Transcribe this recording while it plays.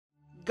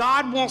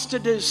God wants to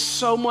do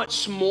so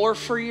much more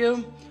for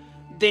you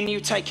than you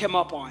take him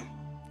up on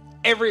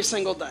every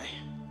single day.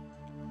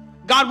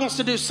 God wants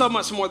to do so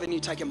much more than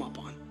you take him up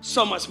on.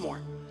 So much more.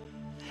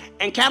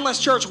 And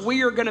Catalyst Church,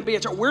 we are going to be a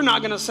church. We're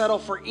not going to settle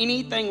for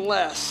anything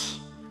less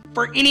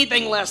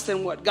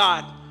than what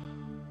God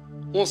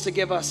wants to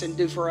give us and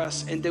do for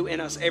us and do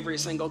in us every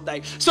single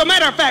day. So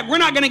matter of fact, we're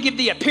not going to give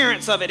the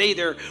appearance of it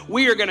either.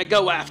 We are going to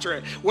go after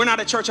it. We're not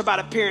a church about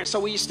appearance. So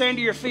will you stand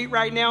to your feet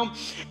right now?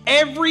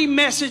 Every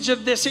message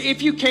of this,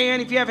 if you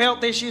can, if you have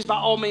health issues, by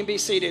all means be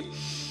seated.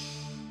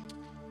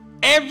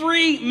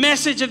 Every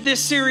message of this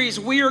series,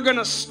 we are going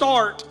to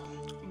start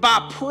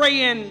by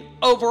praying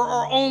over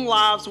our own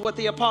lives what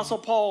the Apostle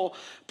Paul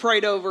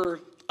prayed over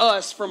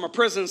us from a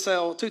prison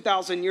cell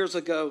 2,000 years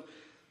ago.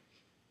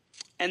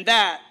 And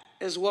that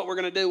is what we're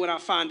going to do when I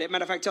find it.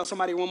 Matter of fact, tell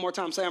somebody one more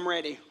time, say I'm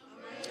ready.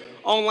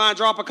 Online,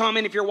 drop a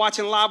comment. If you're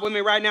watching live with me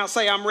right now,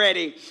 say I'm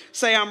ready.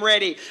 Say I'm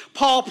ready.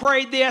 Paul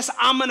prayed this.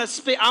 I'm going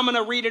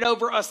to read it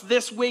over us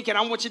this week, and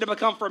I want you to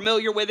become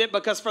familiar with it,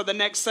 because for the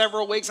next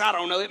several weeks, I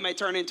don't know, it may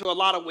turn into a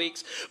lot of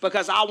weeks,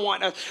 because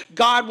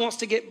God wants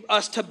to get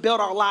us to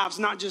build our lives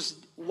not just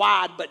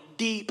wide, but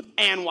deep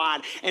and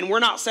wide. And we're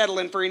not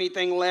settling for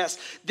anything less.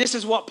 This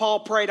is what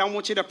Paul prayed. I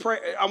want you to pray.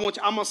 I'm going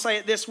to say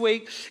it this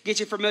week. Get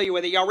you familiar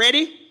with it. Y'all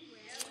ready?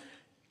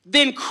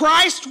 Then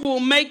Christ will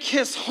make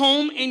his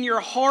home in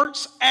your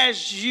hearts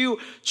as you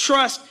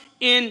trust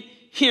in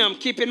him.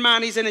 Keep in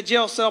mind, he's in a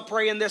jail cell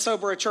praying this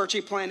over a church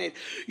he planted.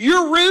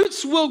 Your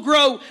roots will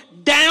grow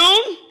down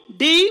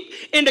deep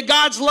into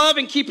God's love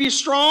and keep you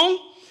strong.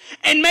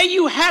 And may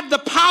you have the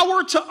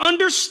power to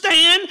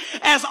understand,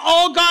 as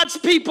all God's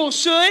people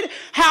should,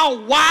 how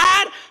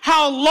wide,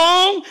 how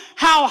long,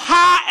 how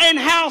high, and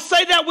how,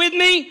 say that with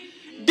me,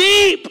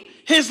 deep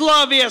his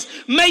love is.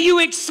 May you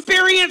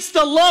experience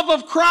the love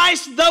of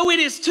Christ, though it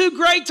is too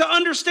great to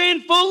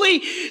understand fully.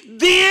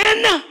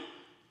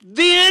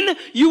 Then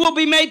you will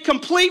be made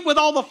complete with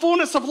all the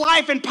fullness of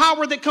life and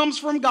power that comes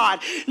from God.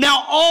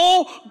 Now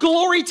all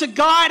glory to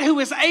God who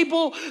is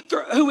able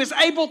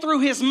through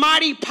his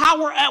mighty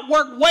power at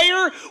work.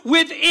 Where?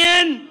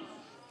 Within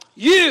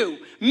you,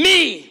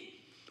 me,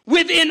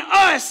 within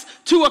us,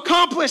 to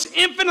accomplish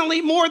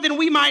infinitely more than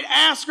we might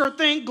ask or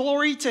think.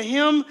 Glory to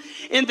him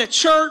in the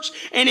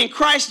church and in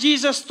Christ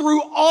Jesus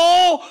through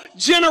all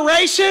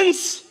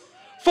generations,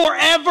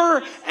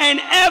 forever and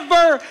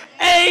ever.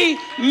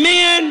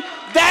 Amen.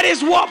 That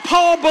is what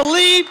Paul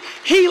believed.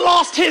 He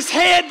lost his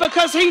head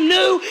because he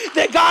knew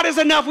that God is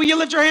enough. Will you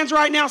lift your hands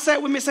right now? Say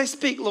it with me. Say,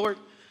 speak, Lord.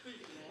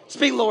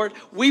 Speak, Lord.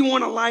 We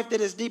want a life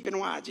that is deep and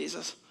wide,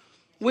 Jesus.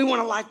 We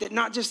want a life that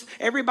not just,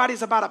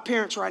 everybody's about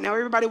appearance right now.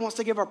 Everybody wants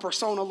to give a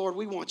persona, Lord.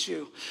 We want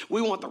you.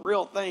 We want the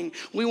real thing.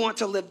 We want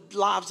to live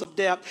lives of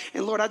depth.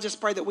 And Lord, I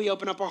just pray that we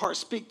open up our hearts.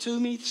 Speak to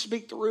me,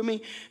 speak through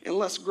me, and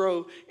let's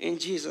grow in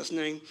Jesus'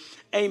 name.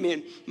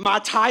 Amen. My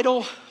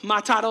title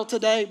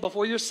today,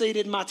 before you're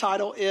seated, my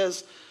title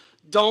is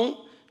Don't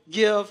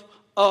Give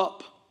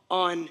Up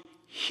on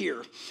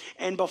Here.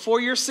 And before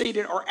you're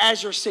seated, or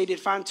as you're seated,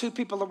 find two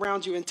people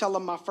around you and tell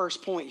them my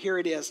first point. Here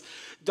it is.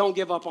 Don't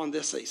give up on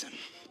this season.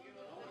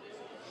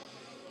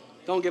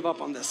 Don't give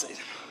up on this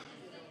season.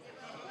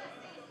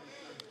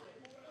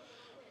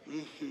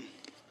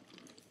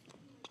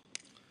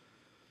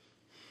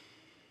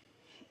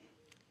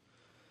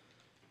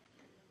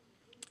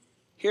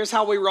 Here's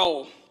how we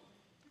roll.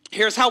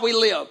 Here's how we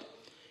live.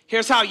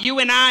 Here's how you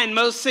and I, in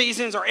most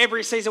seasons or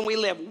every season we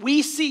live.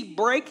 We see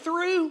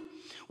breakthrough.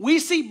 We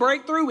see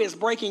breakthrough is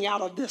breaking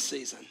out of this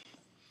season.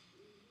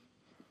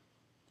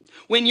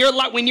 When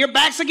your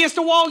back's against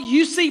the wall,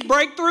 you see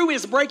breakthrough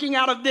is breaking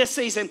out of this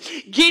season.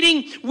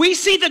 We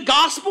see the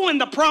gospel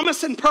and the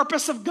promise and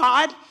purpose of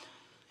God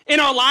in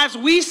our lives.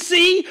 We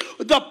see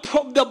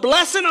the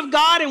blessing of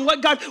God and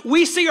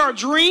we see our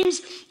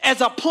dreams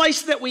as a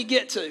place that we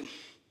get to.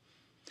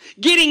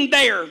 Getting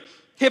there,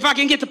 if I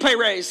can get the pay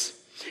raise,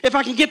 if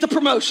I can get the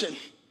promotion,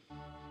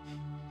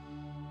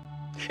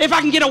 if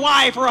I can get a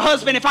wife or a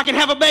husband, if I can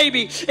have a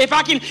baby, if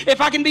I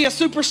can be a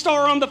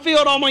superstar on the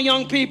field, all my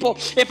young people,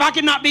 if I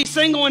can not be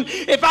single, and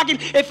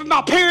if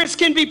my parents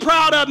can be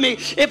proud of me,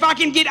 if I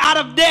can get out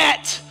of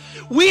debt.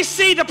 We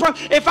see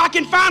if I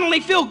can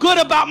finally feel good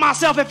about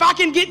myself, if I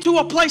can get to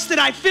a place that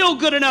I feel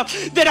good enough,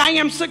 that I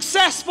am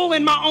successful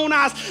in my own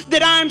eyes,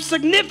 that I am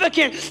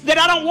significant, that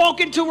I don't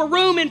walk into a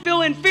room and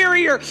feel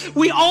inferior.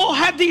 We all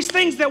have these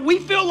things that we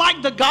feel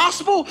like the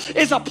gospel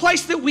is a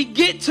place that we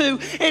get to,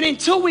 and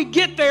until we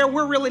get there,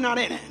 we're really not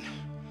in it.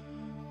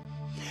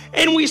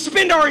 And we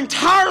spend our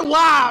entire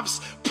lives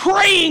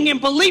praying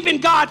and believing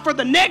God for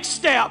the next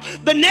step,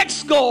 the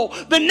next goal,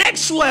 the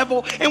next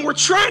level, and we're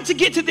trying to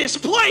get to this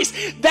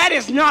place. That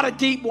is not a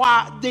deep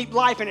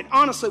life, and it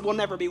honestly will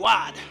never be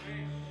wide.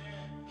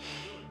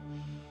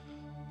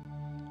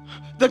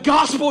 The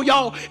gospel,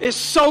 y'all, is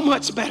so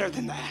much better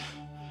than that.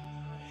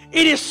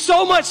 It is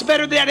so much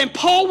better than that. And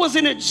Paul was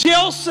in a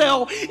jail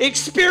cell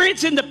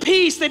experiencing the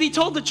peace that he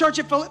told the church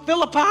at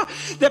Philippi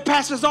that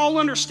passes all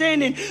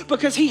understanding,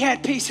 because he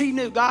had peace. He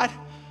knew, God,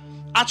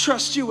 I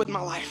trust you with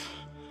my life.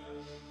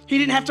 He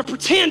didn't have to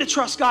pretend to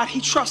trust God.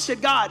 He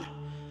trusted God.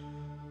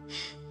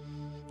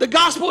 The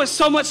gospel is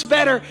so much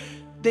better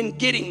than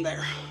getting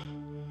there.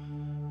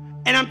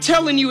 And I'm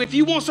telling you, if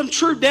you want some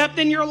true depth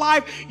in your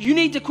life, you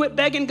need to quit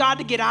begging God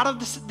to get out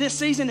of this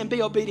season and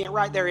be obedient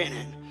right there in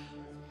it.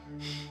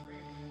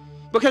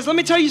 Because let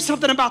me tell you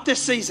something about this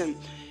season.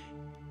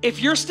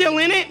 If you're still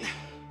in it,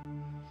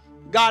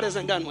 God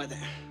isn't done with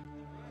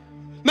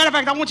it. Matter of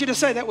fact, I want you to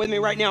say that with me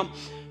right now.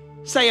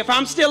 Say, if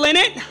I'm still in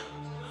it,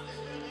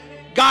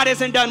 God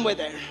isn't done with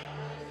it.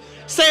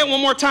 Say it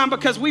one more time,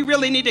 because we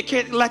really need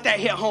to let that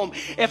hit home.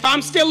 If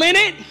I'm still in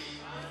it,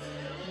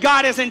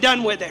 God isn't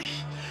done with it.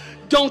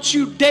 Don't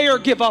you dare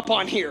give up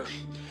on here.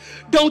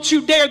 Don't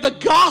you dare. The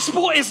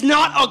gospel is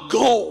not a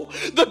goal.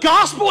 The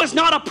gospel is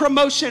not a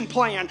promotion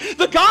plan.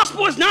 The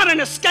gospel is not an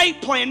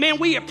escape plan. Man,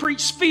 we have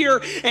preached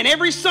fear, and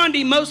every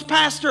Sunday most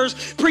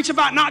pastors preach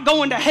about not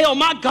going to hell.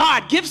 My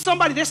God, give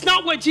somebody, that's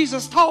not what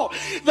Jesus taught.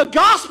 The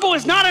gospel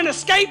is not an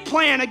escape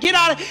plan to get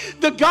out of.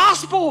 The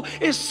gospel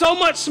is so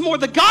much more.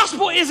 The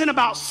gospel isn't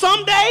about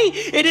someday.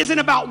 It isn't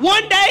about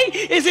one day.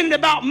 It isn't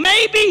about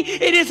maybe.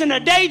 It isn't a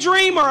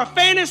daydream or a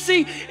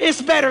fantasy.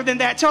 It's better than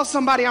that. Tell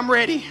somebody, I'm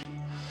ready.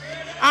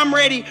 I'm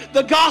ready.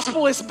 The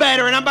gospel is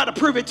better, and I'm about to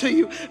prove it to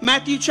you.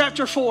 Matthew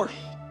chapter 4.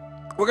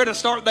 We're going to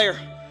start there.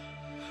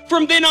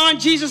 From then on,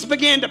 Jesus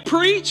began to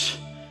preach.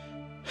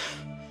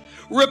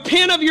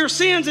 Repent of your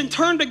sins and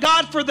turn to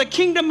God, for the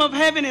kingdom of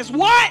heaven is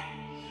what?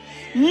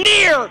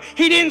 Near.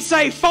 He didn't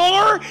say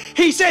far.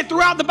 He said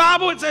throughout the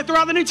Bible, it said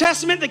throughout the New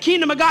Testament, the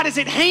kingdom of God is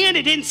at hand.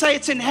 It didn't say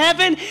it's in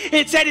heaven.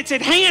 It said it's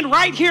at hand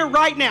right here,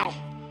 right now.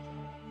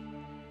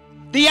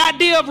 The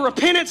idea of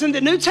repentance in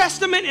the New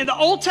Testament, in the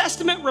Old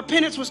Testament,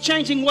 repentance was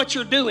changing what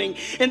you're doing.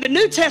 In the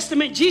New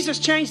Testament, Jesus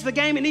changed the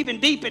game and even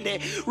deepened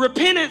it.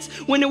 Repentance,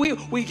 when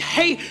we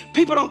hate,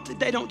 people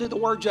don't do the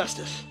word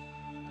justice.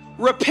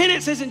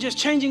 Repentance isn't just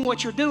changing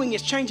what you're doing,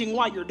 it's changing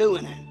why you're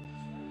doing it.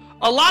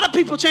 A lot of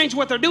people change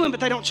what they're doing, but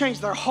they don't change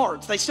their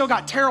hearts. They still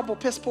got terrible,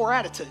 piss-poor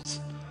attitudes.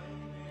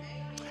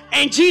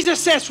 And Jesus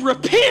says,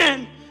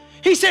 repent.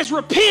 He says,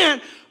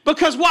 repent.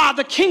 Because why?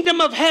 The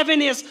kingdom of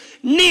heaven is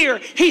near.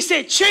 He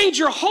said, change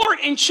your heart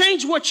and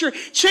change what you're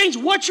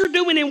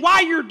doing and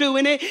why you're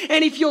doing it.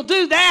 And if you'll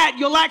do that,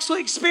 you'll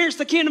actually experience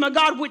the kingdom of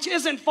God, which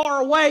isn't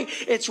far away.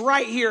 It's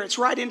right here. It's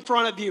right in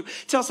front of you.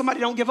 Tell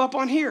somebody, don't give up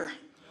on here.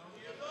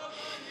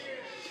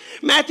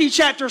 Matthew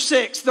chapter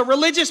 6, the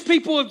religious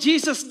people of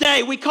Jesus'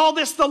 day, we call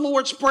this the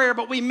Lord's Prayer,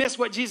 but we miss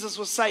what Jesus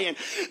was saying.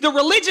 The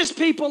religious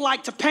people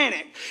like to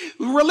panic.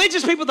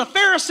 Religious people, the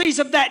Pharisees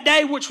of that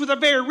day, which were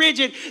very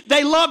rigid,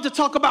 they loved to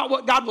talk about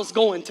what God was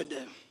going to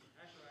do.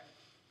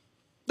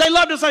 They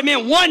loved to say,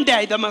 man, one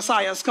day the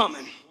Messiah is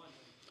coming.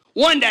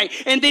 One day.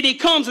 And then he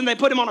comes and they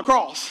put him on a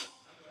cross.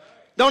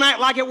 Don't act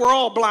like it, we're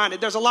all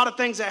blinded. There's a lot of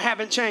things that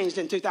haven't changed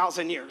in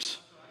 2,000 years.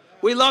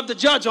 We love to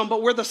judge them,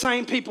 but we're the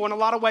same people in a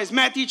lot of ways.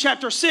 Matthew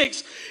chapter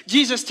 6,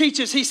 Jesus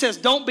teaches, he says,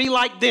 don't be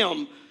like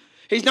them.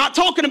 He's not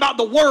talking about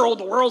the world.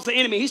 The world's the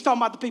enemy. He's talking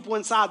about the people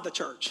inside the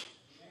church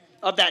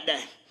of that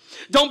day.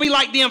 Don't be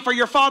like them, for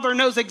your Father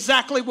knows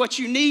exactly what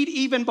you need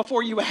even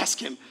before you ask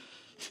him.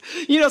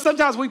 You know,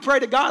 sometimes we pray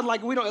to God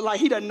like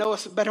he doesn't know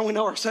us better than we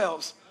know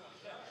ourselves.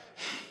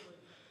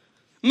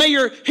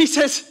 He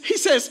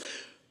says,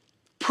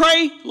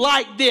 pray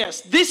like this.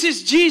 This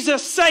is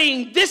Jesus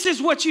saying, this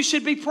is what you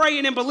should be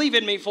praying and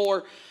believing me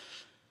for.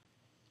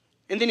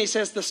 And then he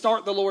says to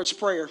start the Lord's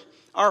Prayer.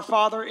 Our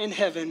Father in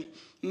heaven,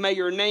 may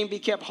your name be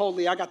kept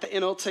holy. I got the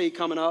NLT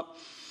coming up.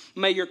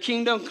 May your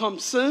kingdom come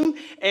soon,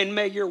 and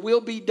may your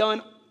will be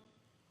done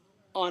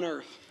on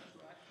earth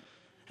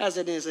as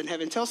it is in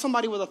heaven. Tell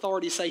somebody with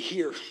authority, say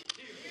here.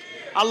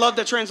 I love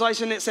the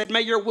translation that said,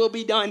 may your will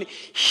be done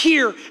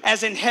here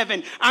as in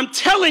heaven. I'm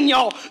telling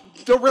y'all,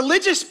 the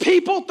religious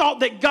people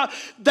thought that God,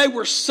 they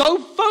were so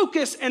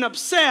focused and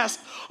obsessed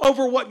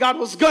over what God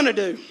was going to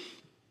do.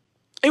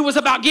 It was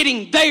about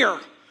getting there.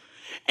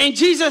 And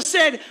Jesus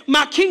said,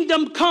 my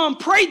kingdom come.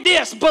 Pray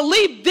this.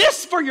 Believe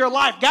this for your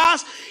life,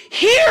 guys.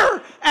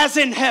 Here as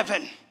in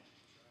heaven.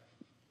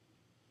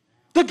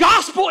 The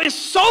gospel is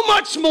so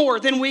much more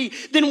than we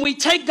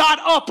take God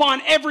up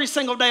on every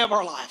single day of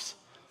our lives.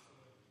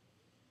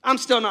 I'm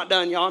still not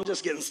done, y'all. I'm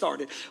just getting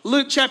started.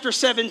 Luke chapter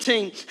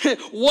 17.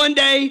 One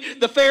day,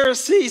 the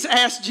Pharisees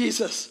asked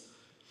Jesus,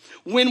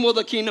 when will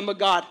the kingdom of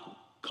God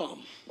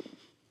come?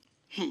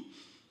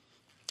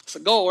 It's a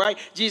goal, right?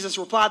 Jesus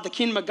replied, the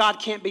kingdom of God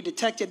can't be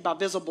detected by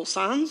visible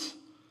signs. That's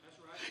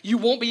right. You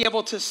won't be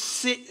able to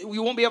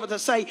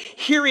say,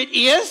 here it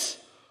is,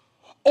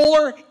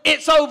 or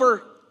it's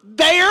over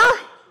there.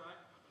 That's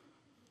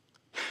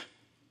right.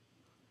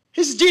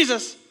 This is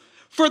Jesus.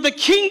 For the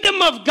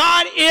kingdom of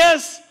God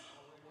is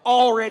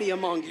already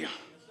among you.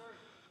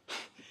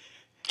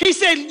 He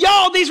said,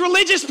 y'all, these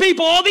religious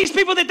people, all these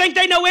people that think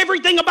they know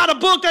everything about a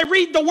book, they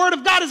read the word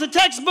of God as a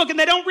textbook and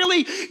they don't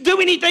really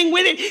do anything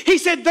with it. He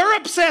said they're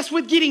obsessed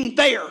with getting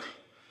there.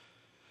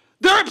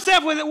 They're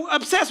obsessed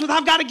with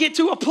I've got to get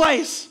to a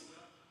place.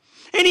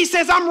 And he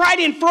says, I'm right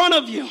in front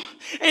of you.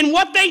 And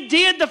what they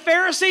did, the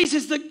Pharisees,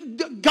 is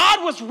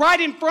God was right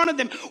in front of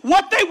them.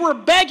 What they were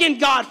begging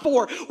God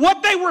for,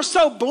 what they were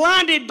so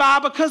blinded by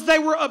because they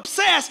were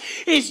obsessed,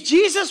 is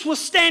Jesus was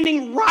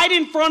standing right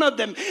in front of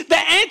them. The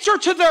answer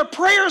to their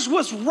prayers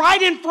was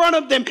right in front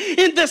of them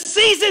in the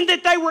season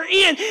that they were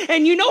in.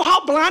 And you know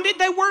how blinded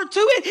they were to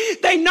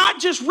it? They not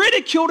just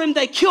ridiculed him,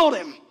 they killed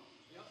him.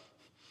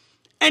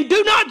 And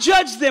do not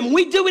judge them.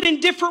 We do it in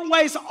different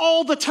ways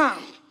all the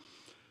time.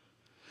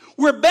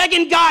 We're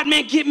begging God,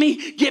 man, get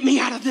me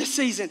out of this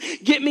season.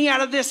 Get me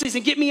out of this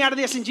season. Get me out of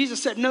this. And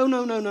Jesus said, no.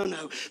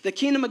 The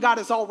kingdom of God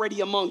is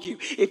already among you.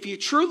 If you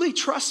truly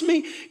trust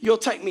me, you'll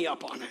take me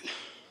up on it.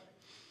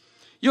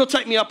 You'll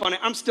take me up on it.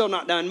 I'm still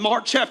not done.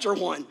 Mark chapter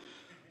 1.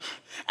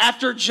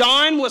 After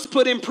John was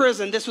put in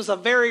prison, this was a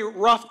very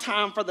rough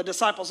time for the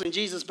disciples and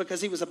Jesus because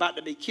he was about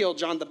to be killed,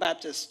 John the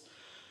Baptist.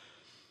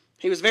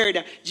 He was very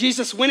down.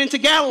 Jesus went into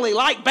Galilee,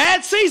 like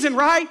bad season,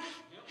 right?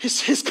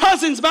 His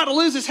cousin's about to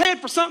lose his head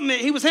for something that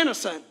he was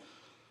innocent.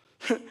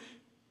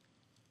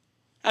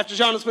 After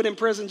John was put in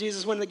prison,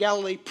 Jesus went into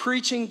Galilee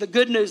preaching the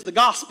good news, the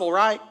gospel,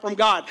 right, from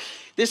God.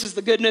 This is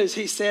the good news.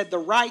 He said, the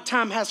right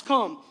time has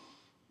come.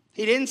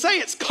 He didn't say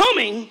it's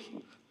coming.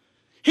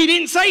 He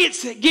didn't say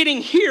it's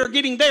getting here,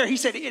 getting there. He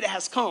said it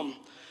has come.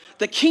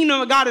 The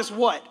kingdom of God is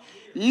what?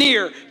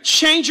 Near.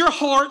 Change your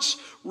hearts.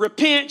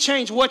 Repent,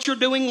 change what you're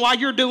doing while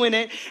you're doing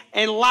it,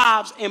 and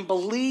lives, and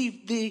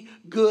believe the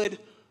good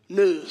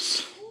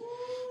news.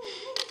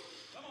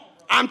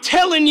 I'm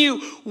telling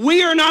you,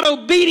 we are not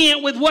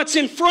obedient with what's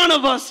in front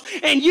of us,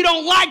 and you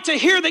don't like to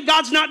hear that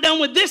God's not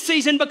done with this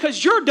season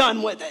because you're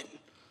done with it.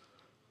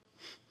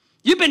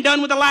 You've been done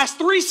with the last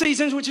 3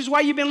 seasons, which is why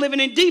you've been living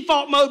in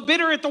default mode,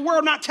 bitter at the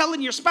world, not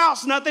telling your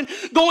spouse nothing,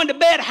 going to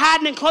bed,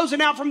 hiding and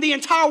closing out from the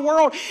entire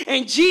world.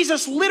 And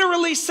Jesus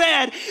literally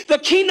said, the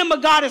kingdom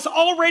of God is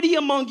already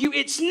among you.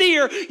 It's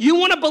near. You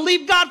want to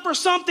believe God for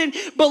something?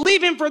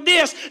 Believe him for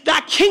this. Thy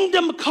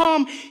kingdom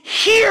come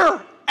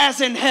here as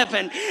in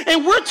heaven.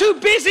 And we're too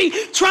busy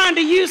trying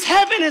to use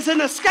heaven as an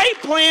escape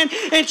plan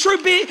and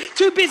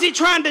too busy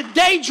trying to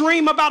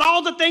daydream about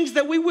all the things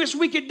that we wish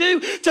we could do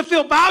to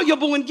feel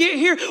valuable and get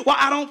here. Well,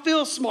 I don't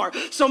feel smart.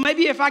 So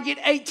maybe if I get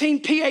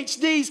 18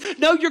 PhDs,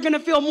 no, you're going to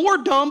feel more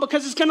dumb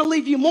because it's going to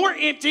leave you more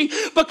empty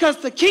because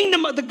the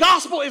kingdom of the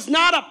gospel is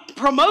not a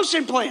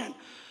promotion plan.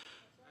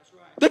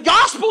 The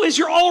gospel is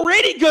you're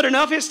already good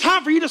enough. It's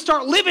time for you to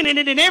start living in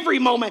it in every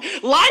moment.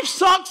 Life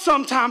sucks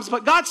sometimes,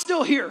 but God's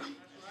still here.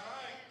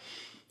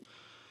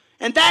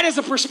 And that is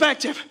a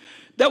perspective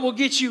that will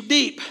get you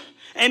deep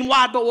and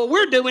wide. But what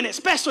we're doing,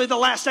 especially the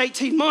last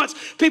 18 months,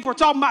 people are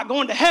talking about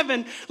going to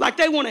heaven like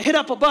they want to hit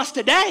up a bus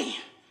today.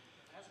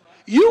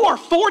 You are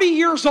 40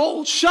 years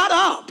old. Shut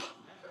up.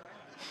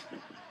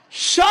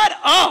 Shut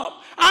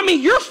up. I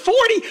mean, you're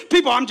 40.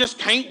 People,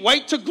 can't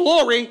wait to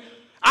glory.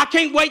 I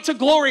can't wait to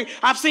glory.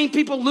 I've seen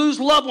people lose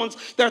loved ones.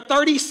 They're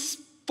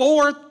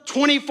 34,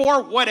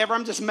 24, whatever.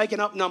 I'm just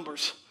making up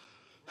numbers.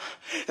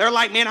 They're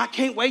like, man, I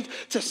can't wait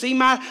to see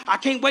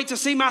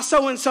my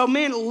so-and-so.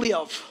 Man,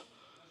 live.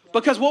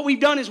 Because what we've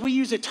done is we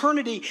use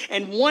eternity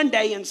and one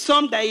day and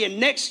someday and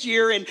next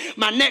year and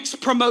my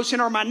next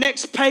promotion or my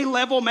next pay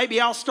level,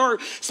 maybe I'll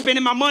start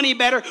spending my money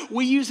better.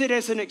 We use it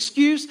as an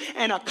excuse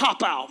and a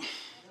cop-out.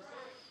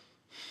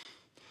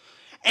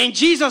 And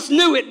Jesus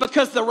knew it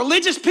because the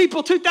religious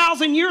people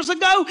 2,000 years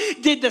ago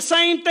did the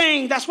same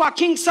thing. That's why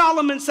King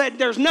Solomon said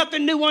there's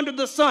nothing new under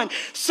the sun.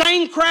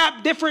 Same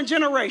crap, different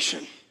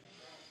generation.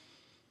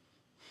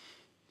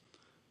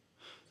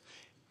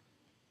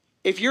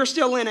 If you're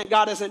still in it,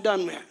 God isn't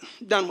done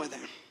with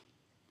it.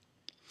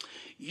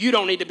 You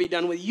don't need to be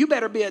done with it. You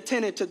better be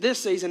attentive to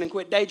this season and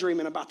quit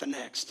daydreaming about the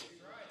next.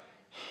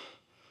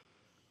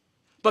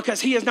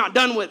 Because he is not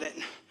done with it.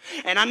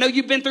 And I know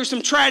you've been through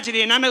some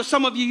tragedy, and I know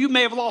some of you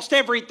may have lost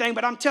everything,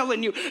 but I'm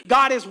telling you,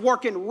 God is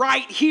working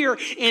right here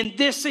in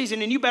this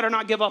season, and you better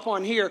not give up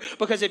on here,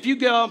 because if you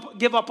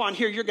give up on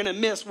here, you're going to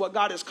miss what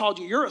God has called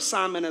you. Your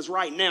assignment is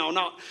right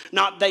now,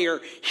 not there,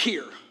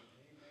 here.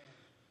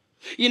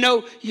 You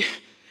know,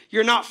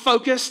 you're not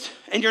focused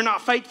and you're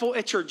not faithful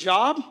at your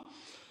job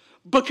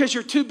because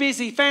you're too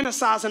busy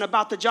fantasizing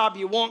about the job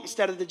you want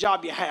instead of the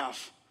job you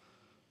have.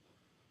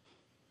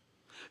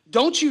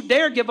 Don't you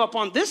dare give up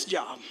on this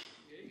job.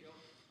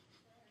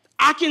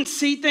 I can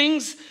see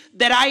things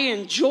that I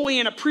enjoy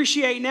and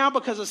appreciate now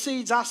because of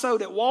seeds I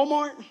sowed at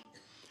Walmart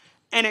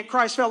and at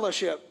Christ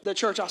Fellowship, the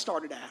church I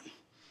started at.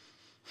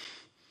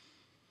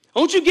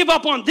 Don't you give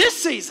up on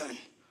this season.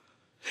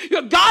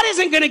 God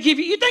isn't going to give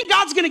you think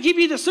God's going to give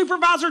you the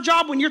supervisor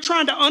job when you're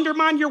trying to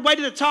undermine your way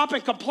to the top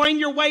and complain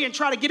your way and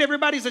try to get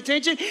everybody's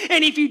attention?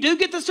 And if you do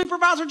get the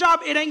supervisor job,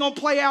 it ain't going to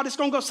play out. It's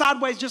going to go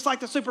sideways just like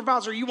the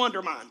supervisor you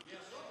undermined.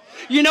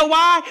 You know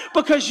why?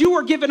 Because you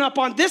are giving up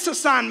on this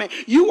assignment.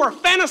 You are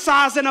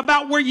fantasizing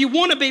about where you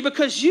want to be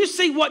because you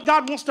see what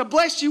God wants to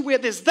bless you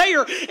with is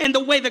there. And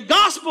the way the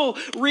gospel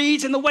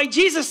reads and the way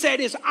Jesus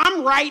said is,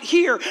 I'm right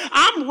here.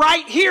 I'm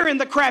right here in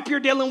the crap you're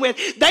dealing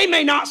with. They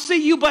may not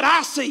see you, but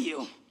I see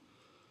you.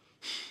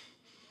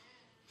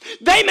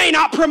 They may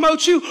not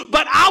promote you,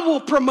 but I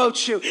will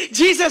promote you.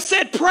 Jesus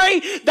said,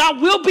 pray, thy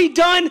will be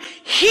done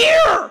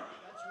here.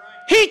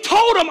 He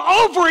told them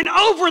over and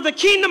over, the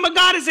kingdom of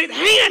God is at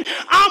hand.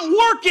 I'm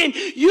working.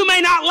 You may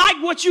not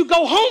like what you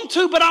go home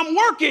to, but I'm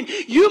working.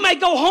 You may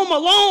go home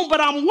alone, but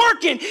I'm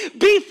working.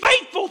 Be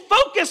faithful.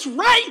 Focus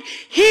right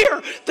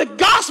here. The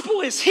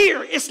gospel is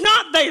here. It's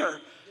not there.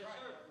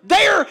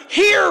 There,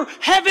 here,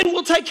 heaven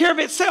will take care of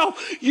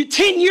itself.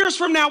 10 years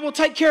from now will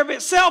take care of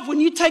itself when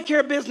you take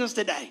care of business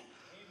today. Amen.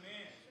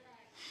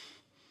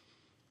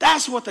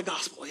 That's what the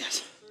gospel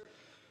is.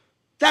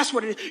 That's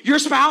what it is. Your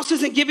spouse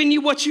isn't giving you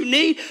what you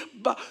need,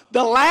 but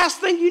the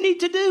last thing you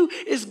need to do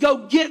is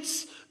go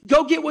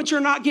get what you're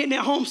not getting at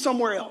home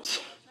somewhere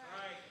else.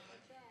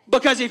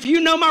 Because if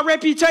you know my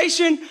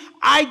reputation,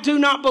 I do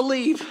not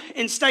believe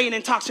in staying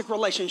in toxic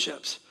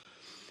relationships,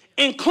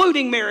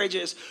 including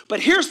marriages. But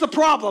here's the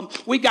problem.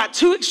 We've got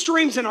two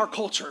extremes in our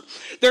culture.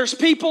 There's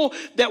people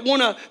that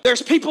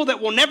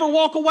will never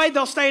walk away.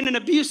 They'll stay in an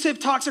abusive,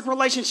 toxic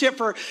relationship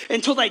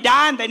until they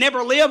die and they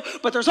never live.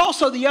 But there's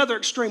also the other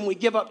extreme. We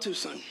give up too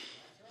soon.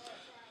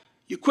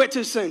 You quit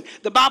too soon.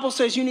 The Bible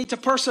says you need to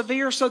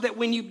persevere so that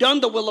when you've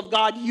done the will of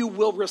God, you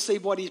will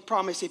receive what He's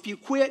promised. If you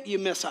quit, you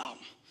miss out.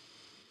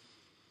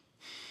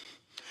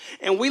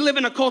 And we live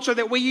in a culture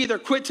that we either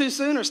quit too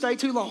soon or stay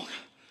too long.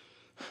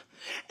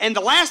 And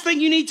the last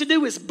thing you need to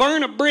do is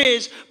burn a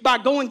bridge by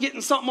going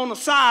getting something on the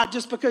side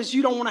just because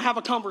you don't want to have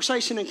a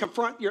conversation and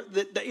confront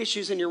the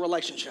issues in your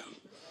relationship.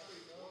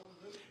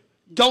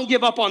 Don't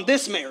give up on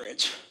this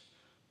marriage.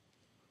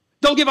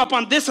 Don't give up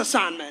on this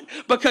assignment,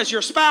 because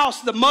your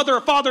spouse, the mother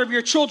or father of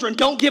your children,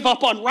 don't give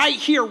up on right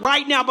here,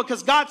 right now,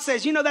 because God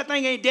says, you know that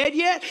thing ain't dead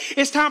yet?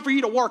 It's time for you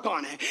to work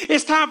on it.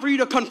 It's time for you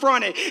to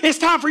confront it. It's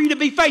time for you to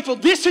be faithful.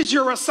 This is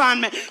your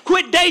assignment.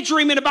 Quit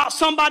daydreaming about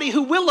somebody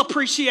who will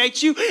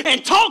appreciate you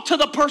and talk to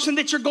the person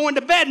that you're going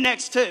to bed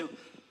next to.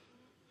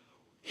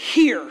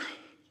 Here.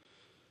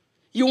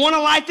 You want a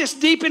life that's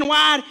deep and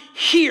wide?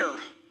 Here.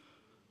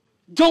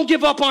 Don't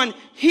give up on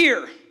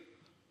here.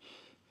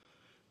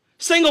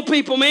 Single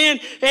people, man,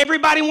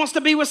 everybody wants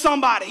to be with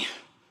somebody.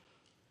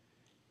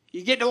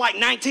 You get to like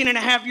 19 and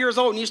a half years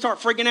old and you start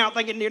freaking out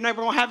thinking you're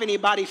never going to have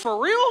anybody.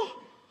 For real?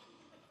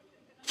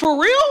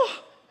 For real?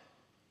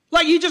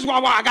 Like you just,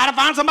 well, I got to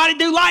find somebody to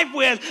do life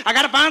with. I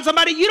got to find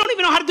somebody. You don't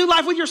even know how to do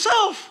life with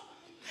yourself.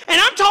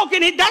 And I'm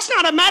talking, that's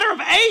not a matter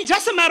of age.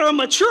 That's a matter of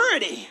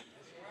maturity.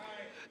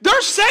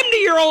 There's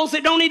 70-year-olds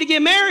that don't need to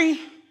get married.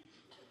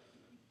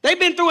 They've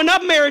been through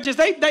enough marriages.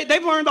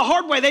 They've learned the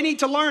hard way. They need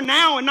to learn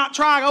now and not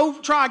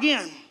try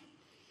again.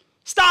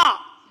 Stop.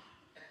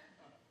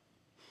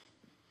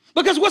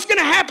 Because what's going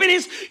to happen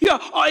is,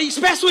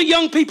 especially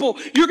young people,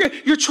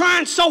 you're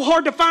trying so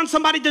hard to find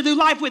somebody to do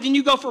life with, and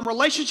you go from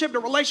relationship to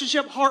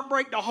relationship,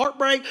 heartbreak to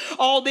heartbreak,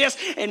 all this,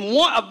 and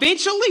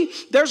eventually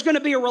there's going to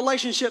be a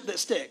relationship that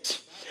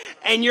sticks.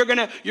 And you're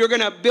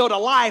gonna build a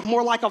life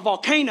more like a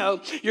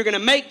volcano. You're gonna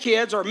make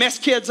kids or mess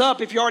kids up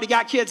if you already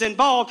got kids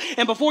involved.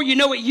 And before you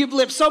know it, you've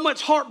lived so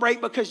much heartbreak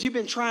because you've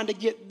been trying to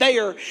get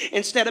there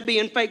instead of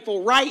being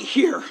faithful right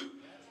here.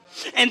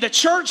 And the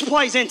church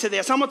plays into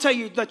this. I'm gonna tell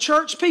you, the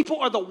church people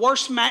are the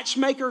worst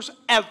matchmakers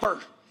ever.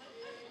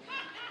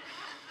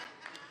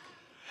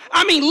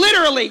 I mean,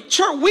 literally,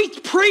 church, we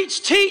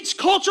preach, teach,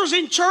 cultures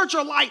in church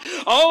are like,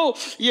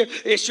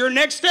 it's your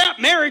next step,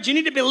 marriage. You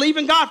need to believe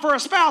in God for a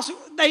spouse.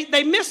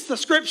 They miss the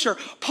scripture.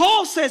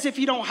 Paul says if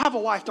you don't have a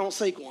wife, don't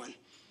seek one.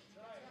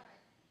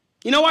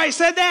 You know why he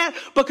said that?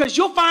 Because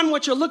you'll find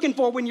what you're looking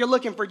for when you're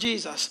looking for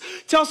Jesus.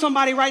 Tell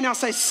somebody right now,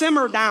 say,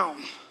 simmer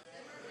down.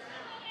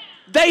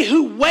 They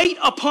who wait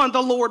upon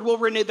the Lord will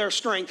renew their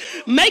strength.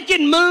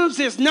 Making moves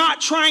is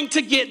not trying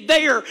to get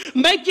there.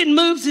 Making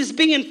moves is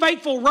being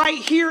faithful right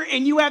here,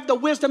 and you have the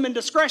wisdom and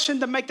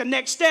discretion to make the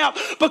next step,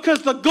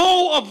 because the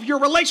goal of your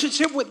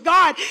relationship with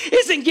God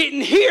isn't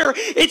getting here.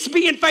 It's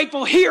being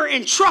faithful here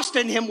and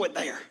trusting Him with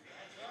there.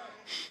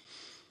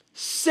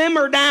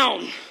 Simmer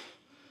down.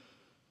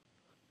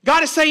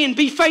 God is saying,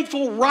 be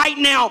faithful right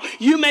now.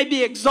 You may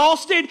be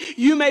exhausted,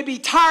 you may be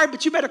tired,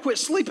 but you better quit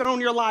sleeping on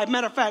your life.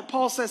 Matter of fact,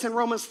 Paul says in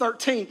Romans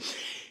 13,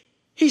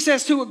 he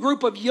says to a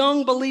group of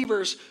young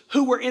believers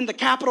who were in the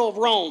capital of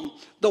Rome,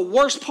 the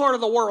worst part of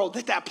the world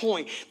at that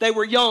point. They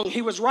were young.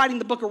 He was writing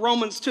the book of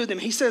Romans to them.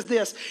 He says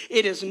this,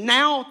 it is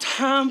now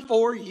time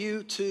for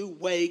you to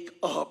wake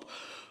up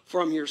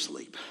from your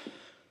sleep.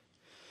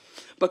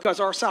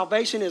 Because our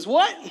salvation is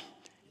what?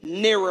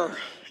 Nearer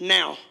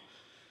now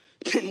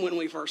than when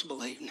we first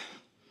believed.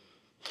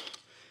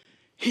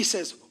 He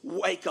says,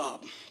 wake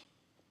up.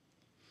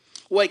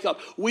 Wake up.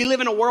 We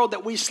live in a world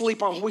that we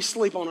sleep on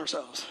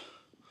ourselves.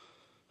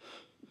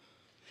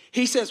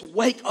 He says,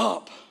 wake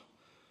up.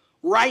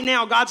 Right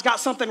now, God's got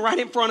something right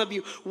in front of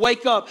you.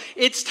 Wake up.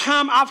 It's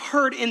time.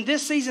 In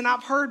this season,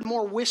 I've heard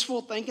more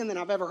wishful thinking than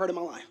I've ever heard in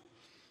my life.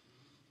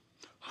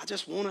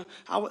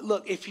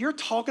 Look, if you're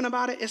talking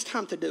about it, it's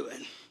time to do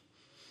it.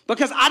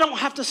 Because I don't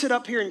have to sit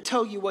up here and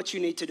tell you what you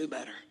need to do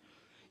better.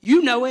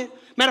 You know it.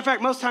 Matter of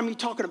fact, most of the time you're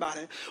talking about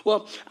it.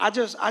 Well,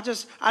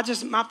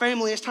 my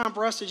family, it's time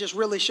for us to just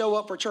really show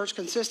up for church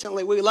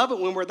consistently. We love it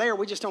when we're there.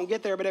 We just don't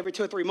get there but every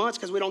 2 or 3 months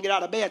because we don't get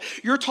out of bed.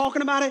 You're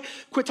talking about it.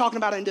 Quit talking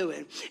about it and do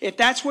it. If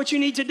that's what you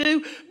need to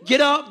do,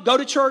 get up, go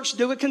to church,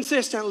 do it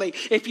consistently.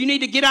 If you need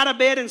to get out of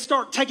bed and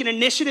start taking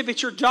initiative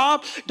at your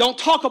job, don't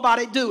talk about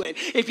it, do it.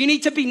 If you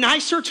need to be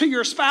nicer to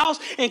your spouse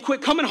and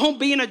quit coming home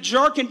being a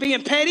jerk and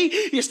being petty,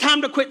 it's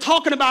time to quit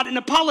talking about it and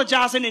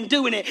apologizing and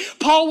doing it.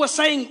 Paul was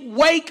saying,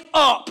 wake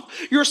up.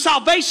 Your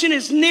salvation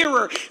is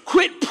nearer.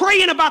 Quit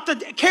praying about the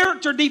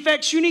character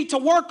defects you need to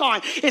work on.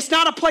 It's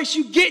not a place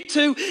you get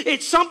to.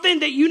 It's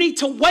something that you need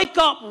to wake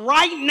up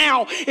right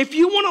now. If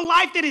you want a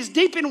life that is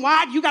deep and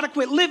wide, you got to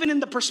quit living in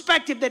the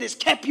perspective that has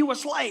kept you a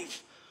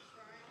slave.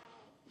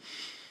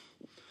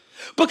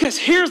 Because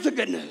here's the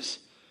good news.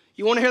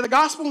 You want to hear the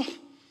gospel?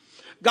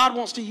 God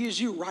wants to use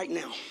you right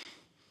now.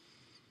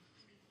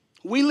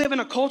 We live in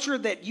a culture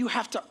that you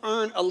have to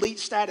earn elite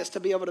status to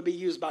be able to be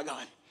used by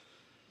God.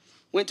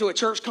 Went to a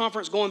church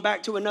conference, going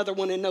back to another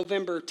one in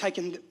November,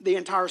 taking the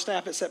entire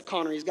staff except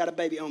Connor. He's got a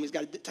baby home. He's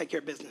got to take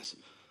care of business.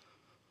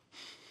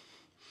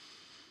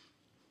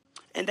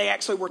 And they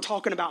actually were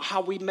talking about how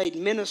we made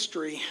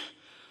ministry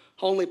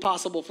only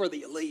possible for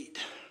the elite.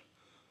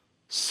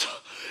 So,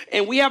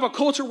 and we have a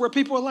culture where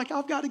people are like,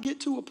 I've got to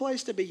get to a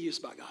place to be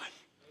used by God.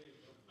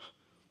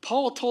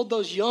 Paul told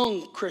those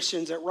young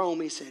Christians at Rome,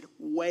 he said,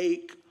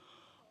 wake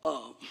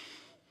up.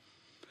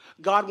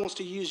 God wants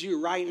to use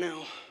you right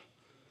now.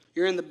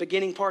 You're in the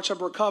beginning parts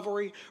of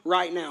recovery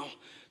right now.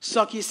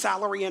 Suck your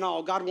salary and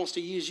all. God wants to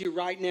use you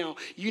right now.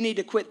 You need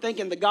to quit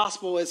thinking the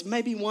gospel is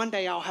maybe one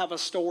day I'll have a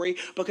story,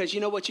 because you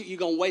know what? You're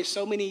going to waste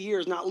so many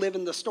years not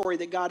living the story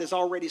that God has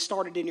already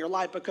started in your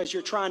life because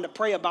you're trying to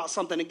pray about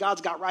something that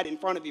God's got right in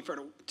front of you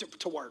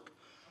to work.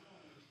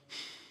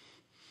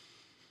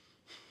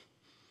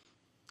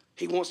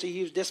 He wants to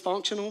use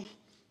dysfunctional,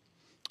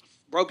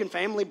 broken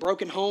family,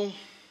 broken home.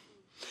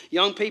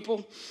 Young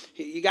people,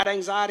 you got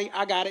anxiety.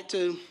 I got it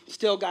too.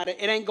 Still got it.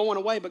 It ain't going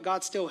away, but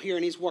God's still here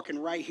and he's working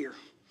right here.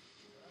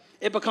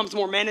 It becomes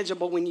more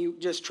manageable when you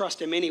just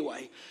trust him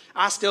anyway.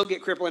 I still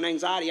get crippling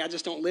anxiety. I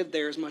just don't live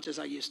there as much as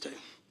I used to.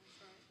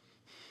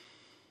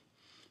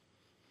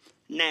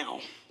 Now,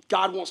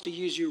 God wants to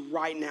use you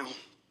right now.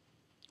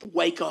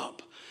 Wake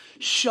up.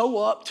 Show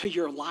up to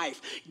your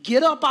life.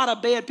 Get up out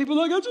of bed. People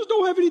are like, I just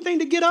don't have anything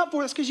to get up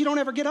for. That's because you don't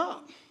ever get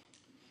up.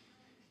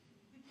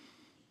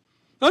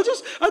 I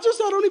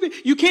don't even,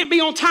 you can't be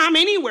on time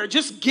anywhere.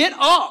 Just get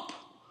up.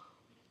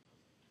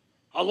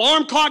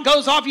 Alarm clock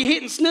goes off, you're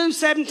hitting snooze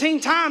 17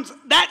 times.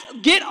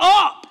 Get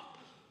up.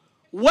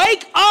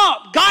 Wake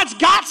up. God's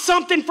got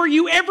something for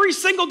you every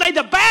single day.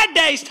 The bad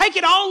days, take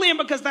it all in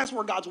because that's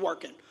where God's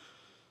working.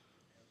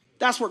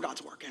 That's where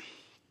God's working.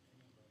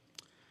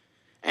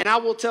 And I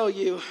will tell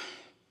you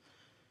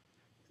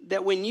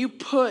that when you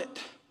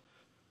put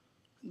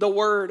the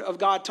word of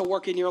God to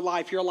work in your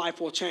life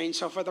will change.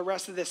 So for the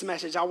rest of this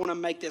message, I want to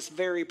make this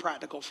very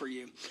practical for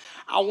you.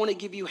 I want to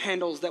give you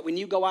handles that when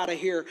you go out of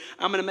here,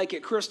 I'm going to make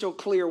it crystal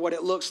clear what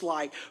it looks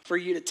like for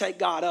you to take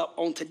God up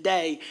on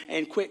today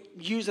and quit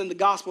using the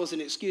gospel as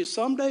an excuse.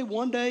 Someday,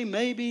 one day,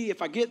 maybe,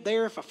 if I get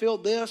there, if I feel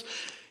this.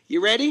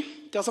 You ready?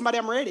 Tell somebody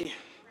I'm ready.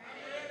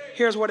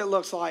 Here's what it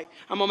looks like.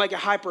 I'm going to make it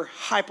hyper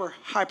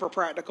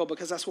practical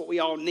because that's what we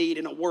all need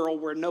in a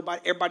world where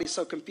everybody's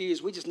so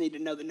confused. We just need to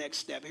know the next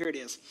step. Here it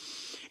is.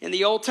 In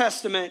the Old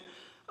Testament,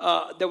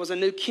 there was a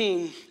new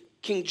king,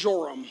 King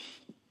Joram.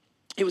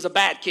 He was a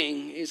bad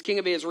king. He was king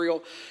of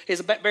Israel. He was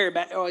a very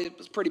bad, he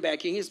was a pretty bad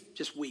king. He's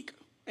just weak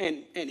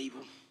and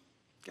evil.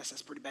 Guess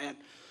that's pretty bad.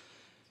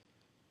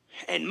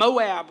 And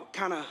Moab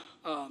kind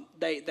of,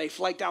 they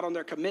flaked out on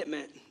their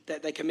commitment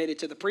that they committed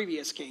to the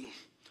previous king.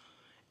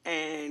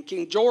 And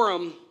King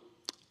Joram,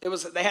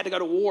 they had to go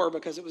to war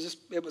because it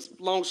was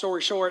long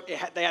story short,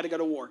 they had to go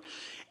to war.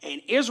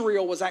 And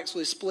Israel was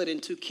actually split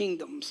into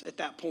kingdoms at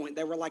that point.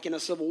 They were like in a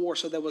civil war.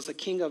 So there was a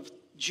king of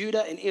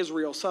Judah and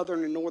Israel,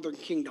 southern and northern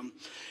kingdom.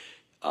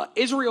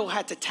 Israel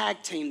had to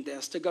tag team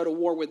this to go to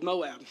war with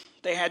Moab.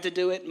 They had to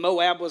do it.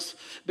 Moab was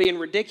being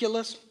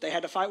ridiculous. They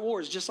had to fight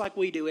wars just like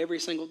we do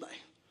every single day.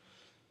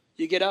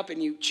 You get up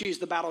and you choose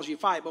the battles you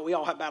fight, but we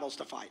all have battles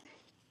to fight.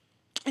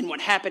 And what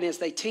happened is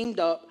they teamed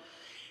up.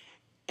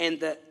 And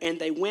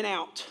they went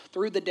out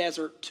through the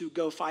desert to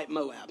go fight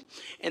Moab.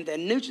 And the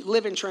New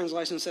Living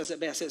Translation says it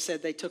best. It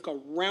said they took a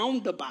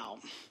roundabout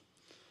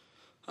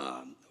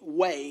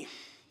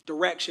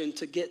direction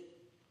to get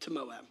to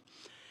Moab.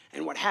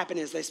 And what happened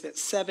is they spent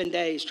 7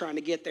 days trying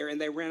to get there, and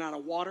they ran out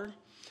of water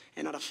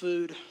and out of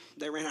food.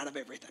 They ran out of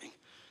everything.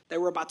 They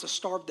were about to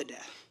starve to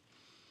death.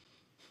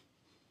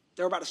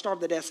 They were about to starve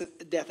to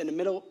death in the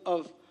middle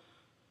of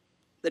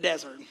the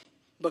desert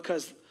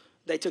because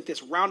they took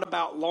this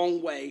roundabout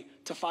long way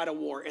to fight a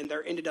war, and they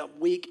ended up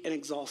weak and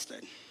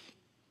exhausted.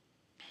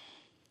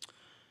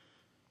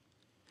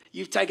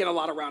 You've taken a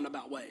lot of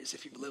roundabout ways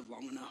if you've lived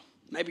long enough.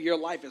 Maybe your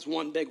life is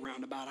one big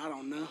roundabout. I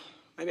don't know.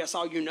 Maybe that's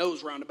all you know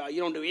is roundabout. You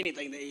don't do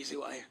anything the easy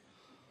way.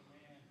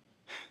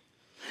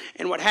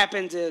 And what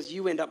happens is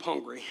you end up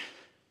hungry.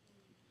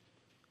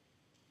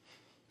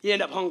 You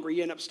end up hungry.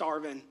 You end up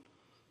starving.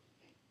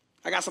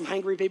 I got some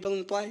hungry people in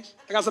the place.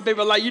 I got some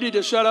people like, you need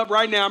to shut up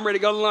right now. I'm ready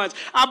to go to lunch.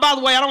 By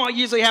the way, I don't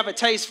usually have a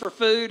taste for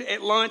food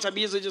at lunch. I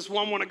usually just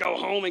want to go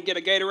home and get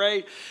a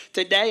Gatorade.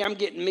 Today, I'm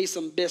getting me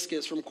some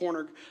biscuits from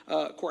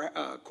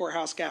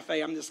Courthouse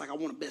Cafe. I'm just like, I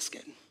want a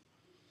biscuit.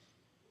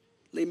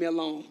 Leave me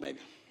alone, baby.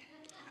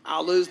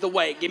 I'll lose the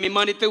weight. Give me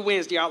Monday through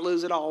Wednesday. I'll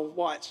lose it all.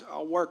 Watch.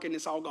 I'll work and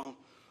it's all gone.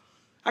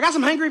 I got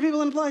some hungry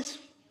people in the place.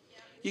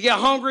 You get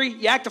hungry,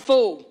 you act a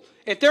fool.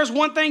 If there's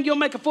one thing you'll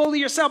make a fool of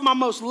yourself, my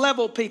most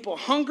level people,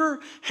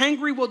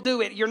 hungry will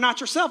do it. You're not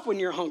yourself when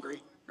you're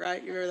hungry,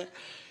 right? You remember that?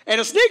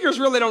 And the Snickers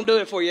really don't do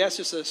it for you. That's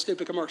just a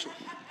stupid commercial.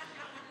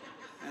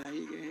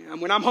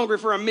 When I'm hungry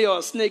for a meal,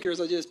 Snickers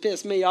will just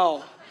piss me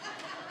off.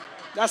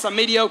 That's a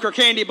mediocre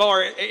candy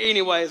bar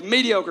anyways,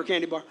 mediocre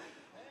candy bar.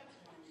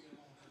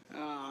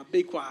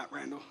 Be quiet,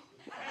 Randall.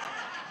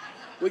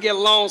 We get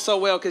along so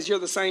well because you're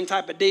the same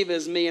type of diva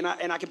as me, and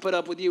I can put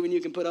up with you and you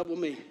can put up with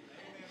me.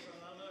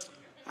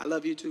 I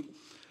love you too.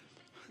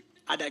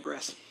 I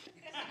digress.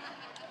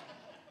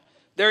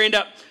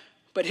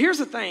 But here's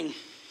the thing,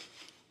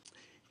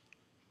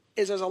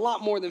 is there's a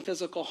lot more than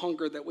physical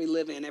hunger that we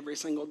live in every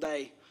single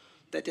day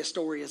that this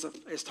story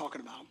is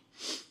talking about.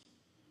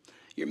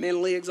 You're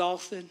mentally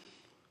exhausted,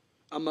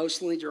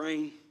 emotionally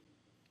drained.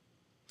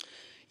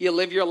 You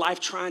live your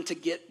life trying to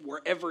get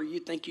wherever you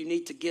think you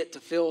need to get to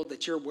feel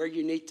that you're where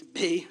you need to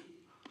be,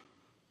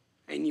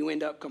 and you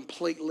end up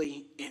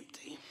completely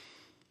empty.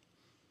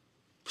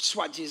 Which is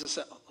why Jesus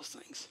said all those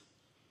things.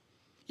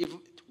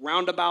 You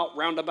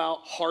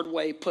roundabout, hard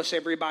way, push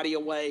everybody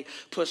away,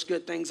 push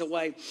good things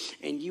away,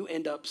 and you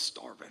end up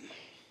starving.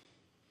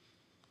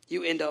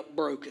 You end up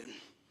broken.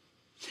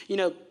 You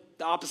know,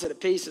 the opposite of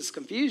peace is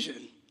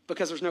confusion,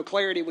 because there's no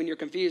clarity when you're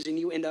confused, and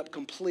you end up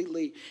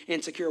completely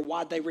insecure.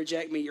 Why'd they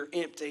reject me? You're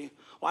empty.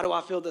 Why do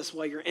I feel this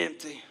way? You're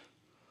empty.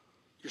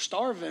 You're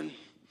starving.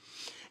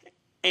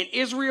 And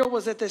Israel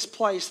was at this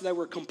place. They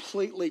were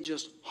completely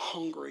just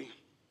hungry.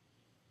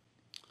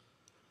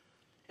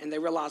 And they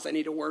realized they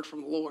need a word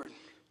from the Lord.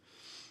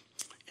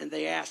 And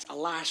they asked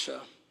Elisha,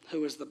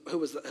 who was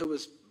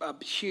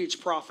a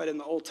huge prophet in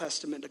the Old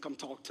Testament, to come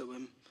talk to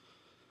him.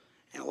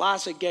 And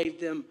Elisha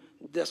gave them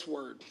this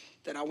word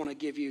that I want to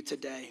give you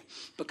today,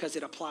 because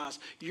it applies.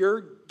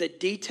 The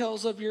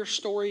details of your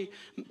story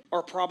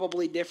are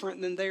probably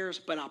different than theirs,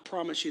 but I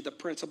promise you the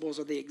principles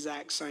are the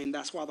exact same.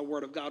 That's why the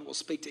word of God will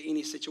speak to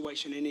any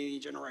situation in any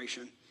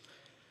generation.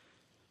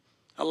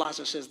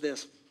 Elisha says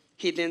this.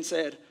 He then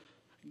said,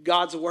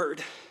 God's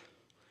word,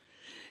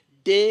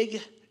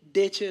 dig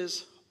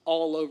ditches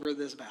all over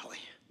this valley.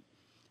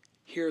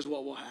 Here's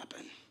what will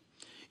happen.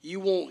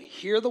 You won't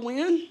hear the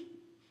wind.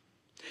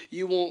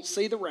 You won't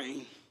see the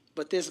rain.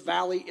 But this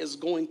valley is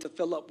going to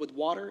fill up with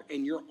water,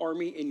 and your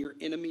army and your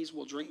enemies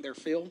will drink their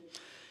fill.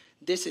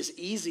 This is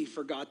easy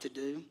for God to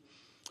do.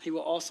 He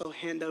will also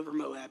hand over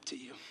Moab to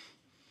you.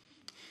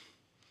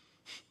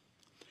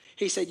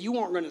 He said, you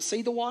aren't going to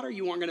see the water.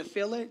 You aren't going to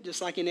feel it.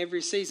 Just like in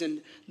every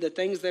season, the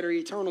things that are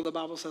eternal, the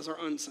Bible says, are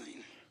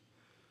unseen.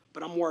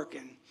 But I'm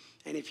working.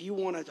 And if you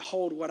want to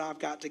hold what I've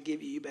got to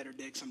give you, you better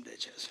dig some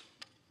ditches.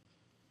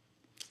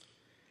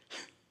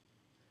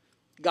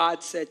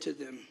 God said to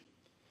them,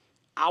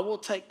 I will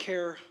take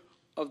care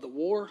of the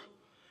war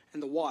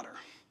and the water.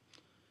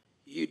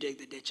 You dig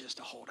the ditches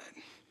to hold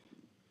it.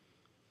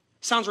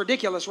 Sounds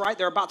ridiculous, right?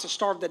 They're about to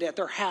starve to death.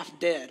 They're half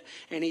dead.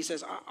 And he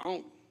says, I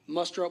don't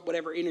muster up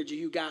whatever energy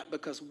you got,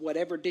 because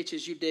whatever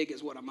ditches you dig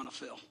is what I'm going to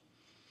fill.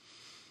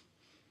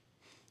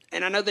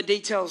 And I know the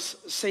details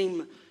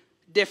seem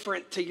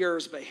different to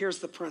yours, but here's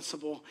the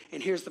principle,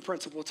 and here's the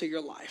principle to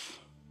your life.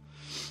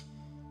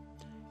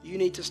 You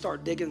need to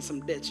start digging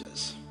some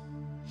ditches.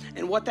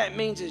 And what that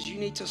means is you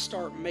need to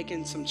start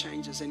making some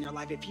changes in your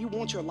life. If you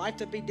want your life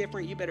to be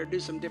different, you better do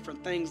some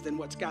different things than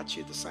what's got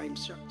you the same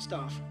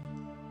stuff.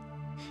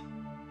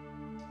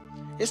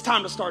 It's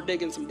time to start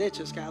digging some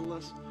ditches,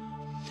 Catalyst.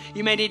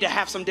 You may need to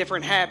have some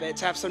different habits,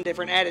 have some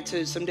different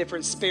attitudes, some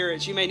different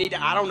spirits. You may need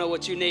to, I don't know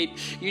what you need.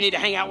 You need to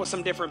hang out with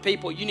some different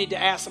people. You need to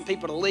ask some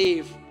people to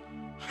leave.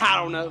 I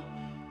don't know.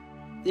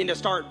 You need to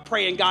start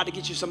praying God to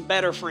get you some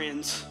better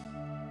friends.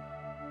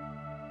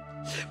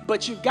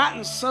 But you've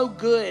gotten so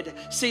good.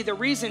 See, the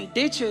reason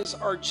ditches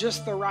are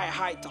just the right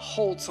height to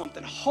hold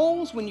something.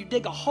 Holes, when you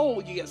dig a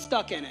hole, you get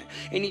stuck in it.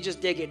 And you just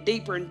dig it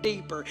deeper and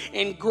deeper.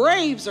 And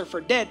graves are for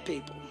dead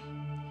people.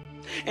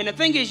 And the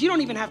thing is, you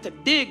don't even have to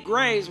dig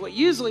graves. What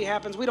usually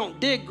happens, we don't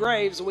dig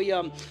graves. We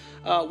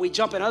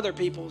jump in other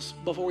people's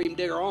before we even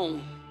dig our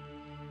own.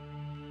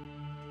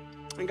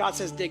 And God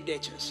says, dig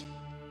ditches.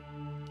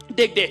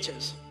 Dig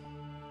ditches.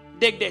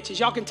 Dig ditches.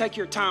 Y'all can take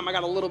your time. I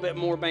got a little bit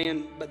more,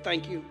 band, but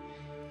thank you.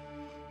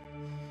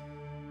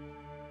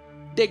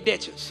 Dig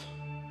ditches.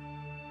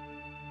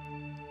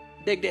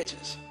 Dig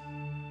ditches.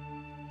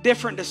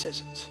 Different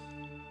decisions.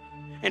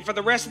 And for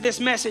the rest of this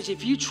message,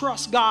 if you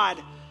trust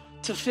God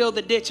to fill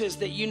the ditches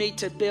that you need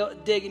to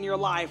dig in your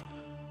life,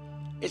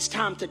 it's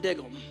time to dig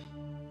them.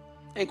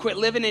 And quit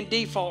living in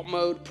default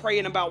mode,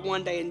 praying about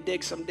one day, and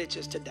dig some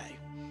ditches today.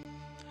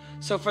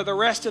 So for the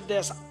rest of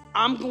this,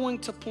 I'm going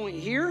to point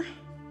here,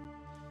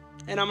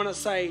 and I'm going to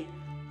say,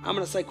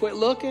 quit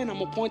looking. I'm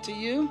going to point to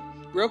you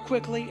real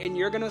quickly, and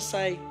you're going to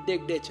say,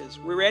 dig ditches.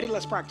 We ready?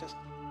 Let's practice.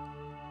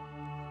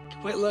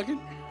 Quit looking.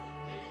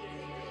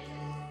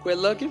 Quit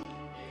looking.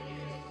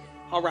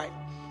 All right.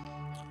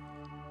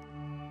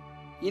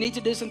 You need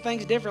to do some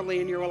things differently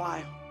in your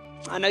life.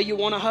 I know you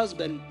want a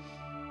husband,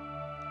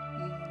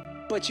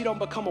 but you don't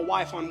become a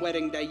wife on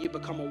wedding day. You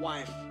become a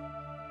wife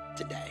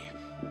today.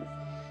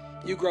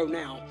 You grow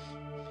now.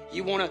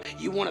 You want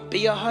to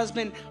be a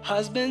husband.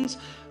 Husbands,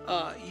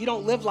 you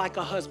don't live like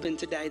a husband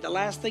today. The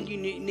last thing you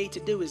need to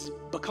do is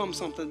become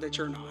something that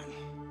you're not.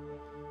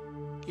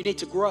 You need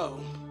to grow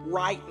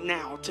right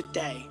now,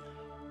 today.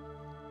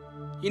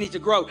 You need to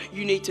grow.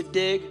 You need to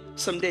dig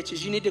some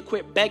ditches. You need to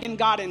quit begging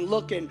God and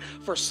looking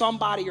for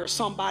somebody or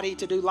somebody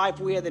to do life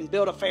with and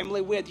build a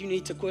family with. You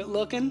need to quit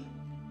looking.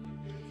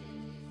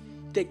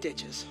 Dig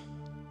ditches.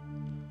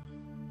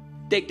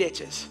 Dig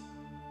ditches.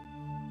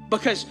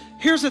 Because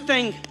here's the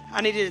thing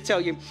I needed to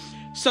tell you.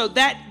 So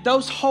that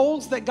those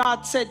holes that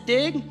God said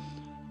dig,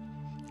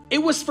 it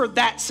was for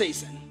that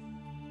season.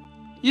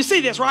 You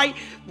see this, right?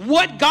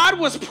 What God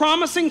was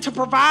promising to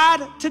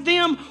provide to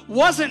them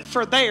wasn't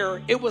for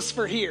there, it was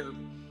for here.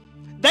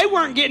 They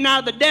weren't getting out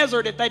of the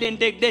desert if they didn't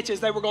dig ditches.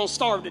 They were going to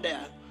starve to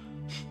death.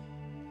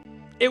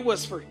 It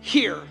was for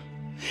here.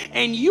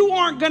 And you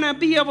aren't going to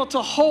be able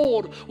to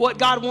hold what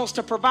God wants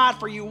to provide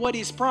for you, what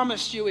He's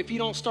promised you, if you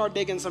don't start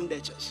digging some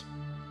ditches.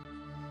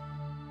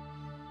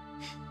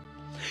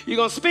 You're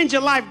going to spend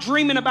your life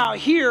dreaming about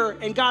here,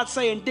 and God's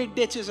saying, dig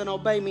ditches and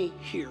obey me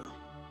here.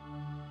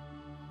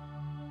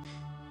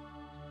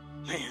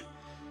 Man,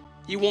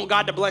 you want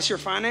God to bless your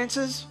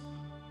finances,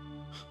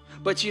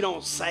 but you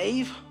don't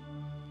save.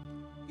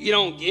 You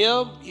don't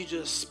give, you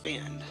just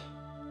spend.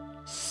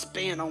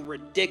 Spend on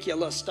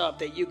ridiculous stuff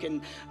that you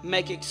can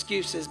make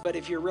excuses, but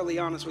if you're really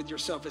honest with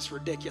yourself, it's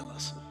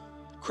ridiculous.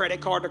 Credit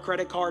card to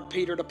credit card,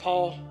 Peter to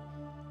Paul.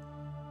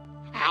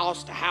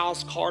 House to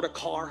house, car to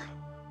car.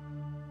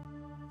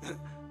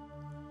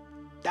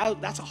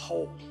 That's a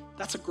hole.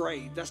 That's a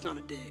grave. That's not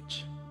a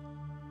ditch.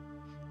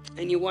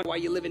 And you wonder why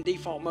you live in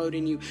default mode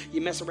and you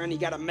mess around. You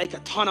got to make a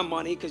ton of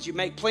money because you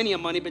make plenty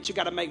of money, but you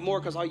got to make more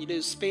because all you do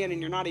is spend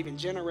and you're not even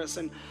generous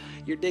and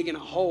you're digging a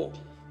hole,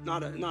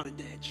 not a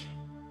ditch.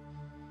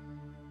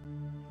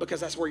 Because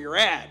that's where you're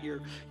at.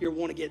 You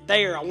want to get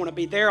there. I want to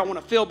be there. I want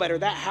to feel better.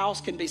 That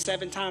house can be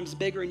 7 times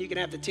bigger and you can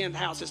have the 10th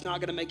house. It's not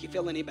going to make you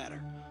feel any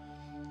better.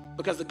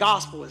 Because the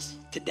gospel is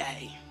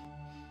today.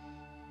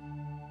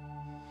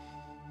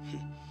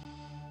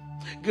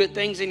 Good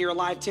things in your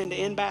life tend to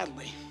end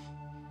badly.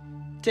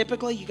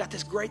 Typically, you got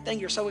this great thing.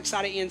 You're so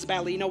excited it ends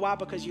badly. You know why?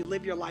 Because you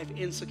live your life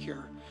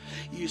insecure.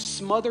 You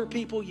smother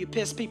people. You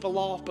piss people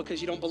off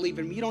because you don't believe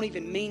in them. You don't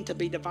even mean to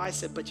be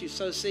divisive, but you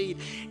sow seed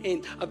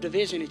of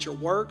division at your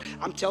work.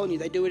 I'm telling you,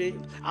 they do it.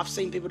 I've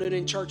seen people do it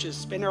in churches.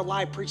 Spend their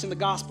life preaching the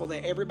gospel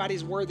that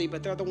everybody's worthy,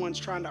 but they're the ones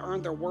trying to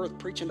earn their worth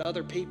preaching to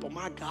other people.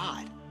 My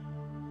God.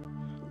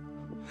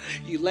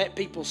 You let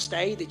people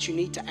stay that you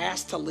need to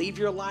ask to leave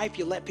your life.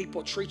 You let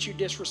people treat you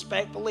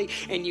disrespectfully,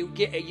 and you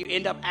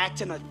end up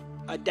acting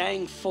a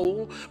dang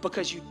fool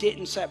because you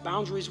didn't set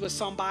boundaries with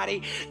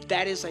somebody.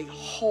 That is a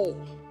hole,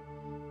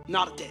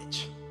 not a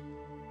ditch.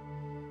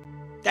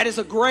 That is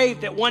a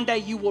grave that one day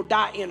you will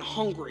die in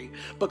hungry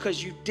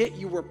because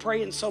you were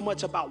praying so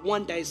much about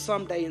one day,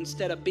 someday,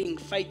 instead of being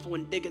faithful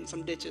and digging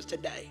some ditches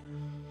today.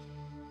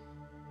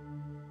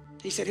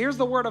 He said, here's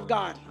the word of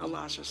God,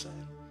 Elisha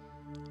said.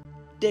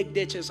 Dig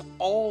ditches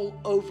all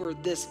over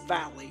this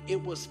valley.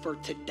 It was for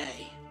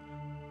today.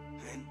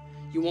 And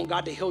you want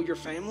God to heal your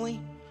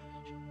family?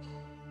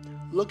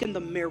 Look in the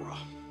mirror.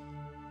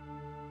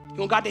 You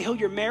want God to heal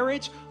your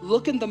marriage?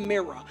 Look in the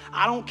mirror.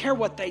 I don't care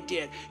what they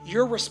did.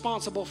 You're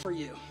responsible for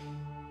you.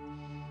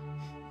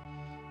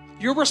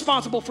 You're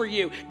responsible for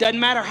you. Doesn't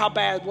matter how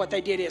bad what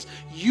they did is.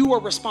 You are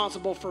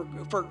responsible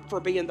for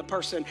being the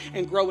person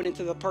and growing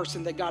into the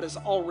person that God has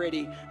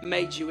already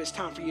made you. It's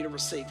time for you to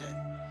receive it.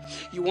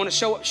 You want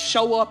to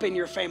show up in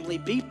your family.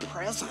 Be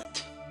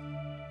present.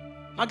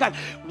 My God,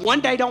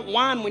 one day don't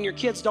whine when your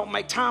kids don't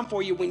make time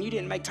for you when you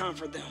didn't make time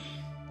for them.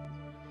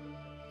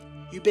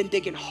 You've been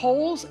digging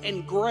holes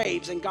and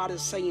graves, and God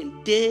is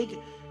saying, dig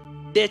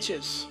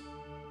ditches.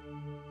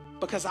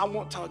 Because I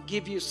want to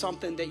give you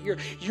something that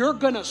you're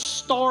going to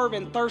starve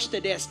and thirst to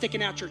death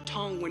sticking out your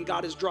tongue when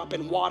God is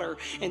dropping water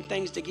and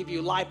things to give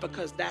you life,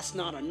 because that's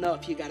not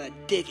enough. You got to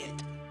dig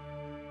it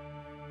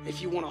if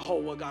you want to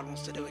hold what God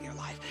wants to do in your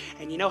life.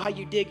 And you know how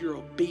you dig? You're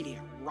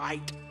obedient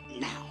right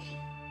now.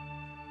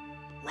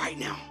 Right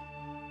now.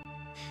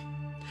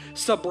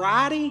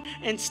 Sobriety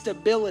and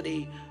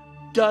stability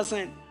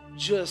doesn't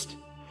just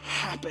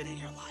happen in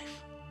your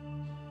life.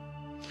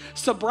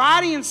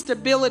 Sobriety and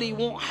stability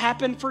won't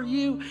happen for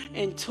you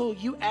until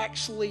you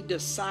actually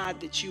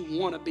decide that you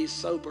want to be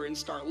sober and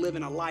start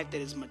living a life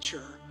that is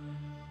mature.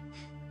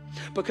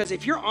 Because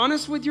if you're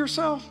honest with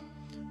yourself,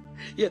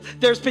 Yeah,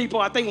 there's people,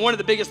 I think one of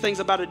the biggest things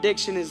about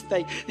addiction is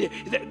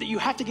you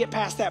have to get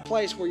past that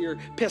place where you're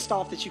pissed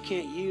off that you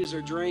can't use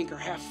or drink or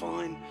have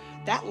fun.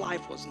 That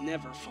life was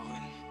never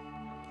fun.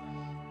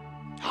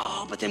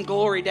 Oh, but them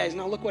glory days.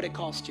 No, look what it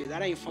cost you.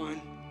 That ain't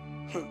fun.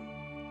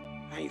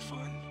 That ain't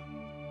fun.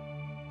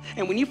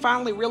 And when you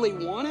finally really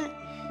want it,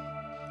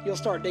 you'll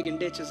start digging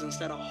ditches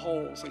instead of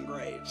holes and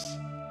graves.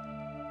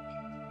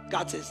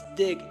 God says,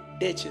 dig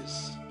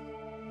ditches,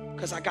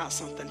 because I got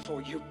something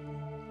for you.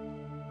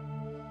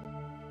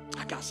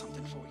 I got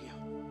something for you.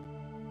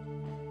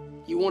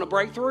 You want a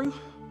breakthrough?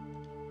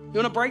 You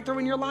want a breakthrough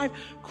in your life?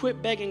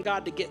 Quit begging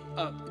God to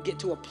get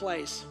to a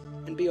place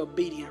and be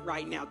obedient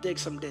right now. Dig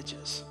some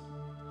ditches.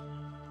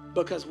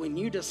 Because when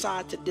you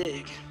decide to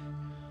dig,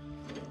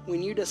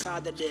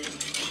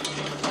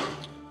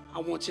 I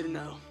want you to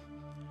know,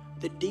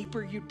 the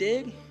deeper you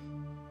dig,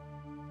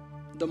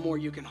 the more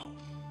you can hold.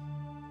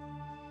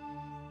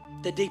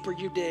 The deeper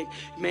you dig,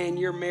 man,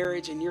 your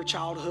marriage and your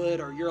childhood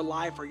or your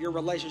life or your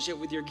relationship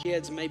with your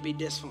kids may be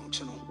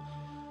dysfunctional.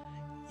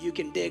 You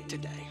can dig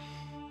today.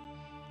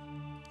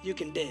 You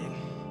can dig.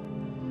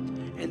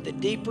 And the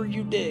deeper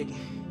you dig,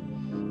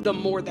 the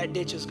more that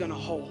ditch is going to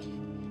hold.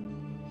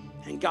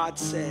 And God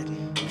said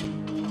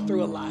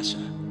through Elisha,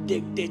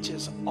 dig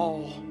ditches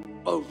all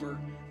over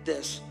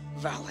this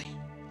valley.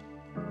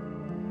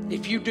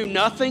 If you do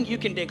nothing, you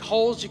can dig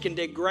holes, you can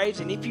dig graves.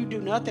 And if you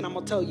do nothing, I'm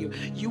going to tell you,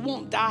 you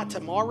won't die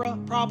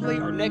tomorrow probably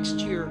or next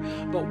year.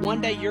 But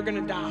one day you're going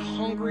to die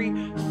hungry,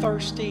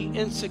 thirsty,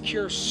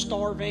 insecure,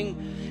 starving,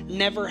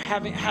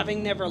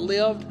 having never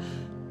lived.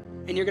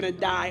 And you're going to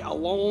die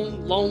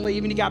alone, lonely.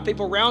 Even if you got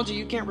people around you,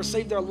 you can't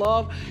receive their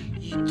love.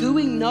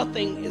 Doing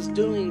nothing is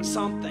doing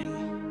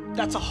something.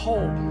 That's a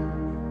hole.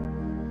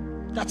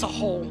 That's a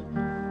hole.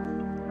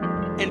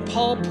 And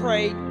Paul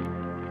prayed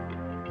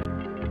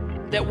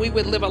that we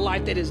would live a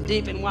life that is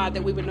deep and wide,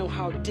 that we would know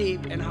how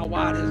deep and how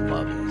wide his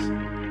love is.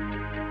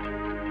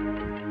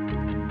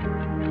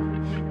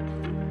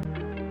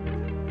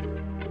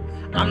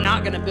 I'm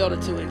not going to build a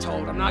 2-inch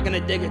hole. I'm not going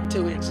to dig a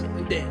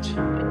 2-inch ditch.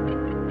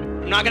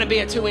 I'm not going to be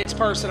a 2-inch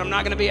person. I'm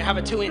not going to have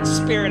a 2-inch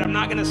spirit. I'm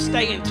not going to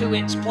stay in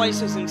 2-inch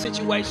places and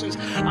situations.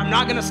 I'm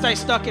not going to stay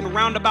stuck in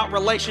roundabout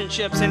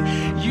relationships.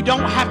 And you don't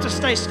have to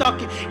stay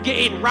stuck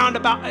in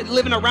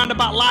living a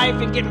roundabout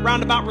life and getting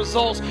roundabout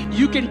results.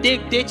 You can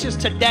dig ditches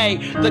today.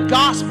 The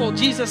gospel,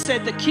 Jesus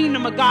said, the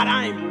kingdom of God,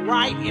 I am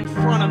right in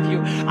front of you.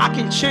 I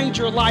can change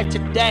your life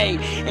today.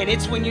 And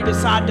it's when you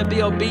decide to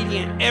be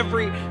obedient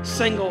every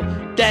single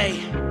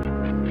day.